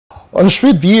On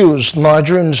Street Views,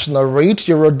 Nigerians narrate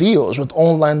their ordeals with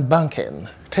online banking.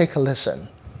 Take a listen.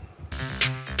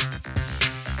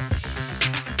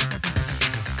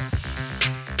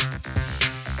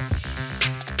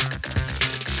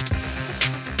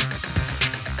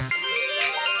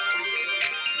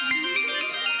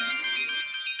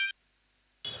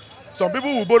 Some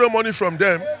people will borrow money from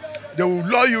them. They will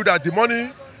lure you that the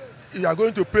money you are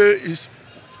going to pay is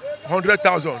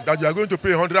 100,000, that you are going to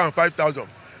pay 105,000.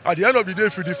 At the end of the day,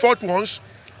 if you default once,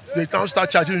 they can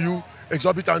start charging you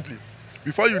exorbitantly.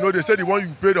 Before you know, they say the one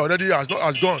you paid already has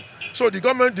gone. So the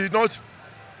government they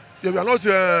were not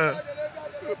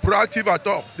proactive at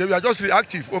all. They were just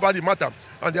reactive over the matter.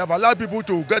 And they have allowed people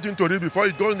to get into it before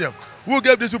it goes there. Who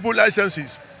gave these people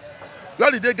licenses?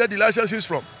 Where did they get the licenses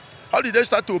from? How did they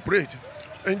start to operate?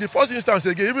 In the first instance,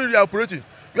 again, even if they are operating,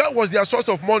 where was their source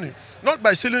of money? Not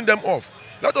by selling them off.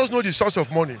 Let us know the source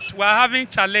of money. We are having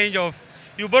challenge of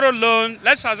you borrow loan,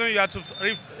 let's assume you have to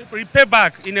repay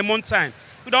back in a month's time.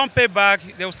 If you don't pay back,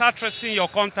 they will start tracing your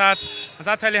contact and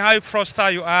start telling how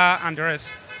fraudster you are and the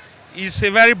rest. It's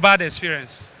a very bad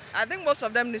experience. I think most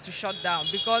of them need to shut down,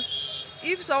 because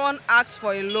if someone asks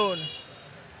for a loan,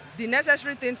 the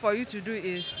necessary thing for you to do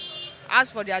is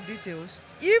ask for their details.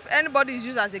 If anybody is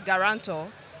used as a guarantor,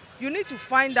 you need to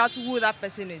find out who that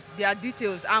person is, their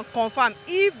details, and confirm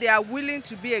if they are willing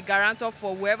to be a guarantor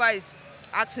for whoever is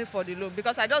asking for the loan.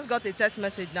 Because I just got a text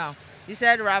message now. He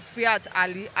said Rafiat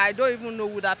Ali. I don't even know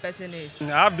who that person is. I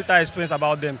have bitter experience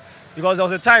about them, because there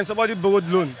was a time somebody borrowed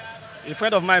loan. A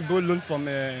friend of mine borrowed loan from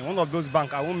one of those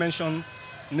banks. I won't mention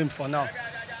name for now.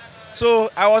 So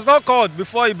I was not called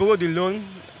before he borrowed the loan.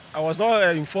 I was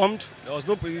not informed. There was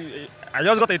no. I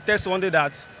just got a text one day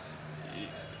that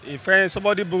a friend,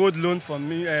 somebody borrowed loan from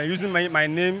me using my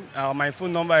name, my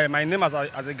phone number, my name as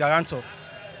a guarantor.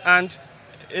 And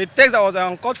a text that was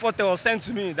uncalled for was sent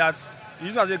to me that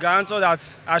using as a guarantor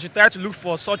that I should try to look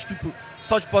for such people,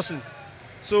 such person.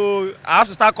 So I have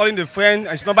to start calling the friend,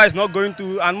 and his number is not going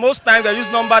to. And most times they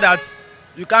use number that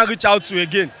you can't reach out to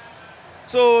again.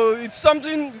 So it's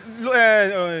something,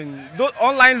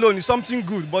 online loan is something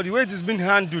good, but the way it is being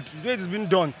handled, the way it is being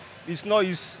done, it's not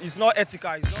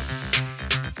ethical. It's not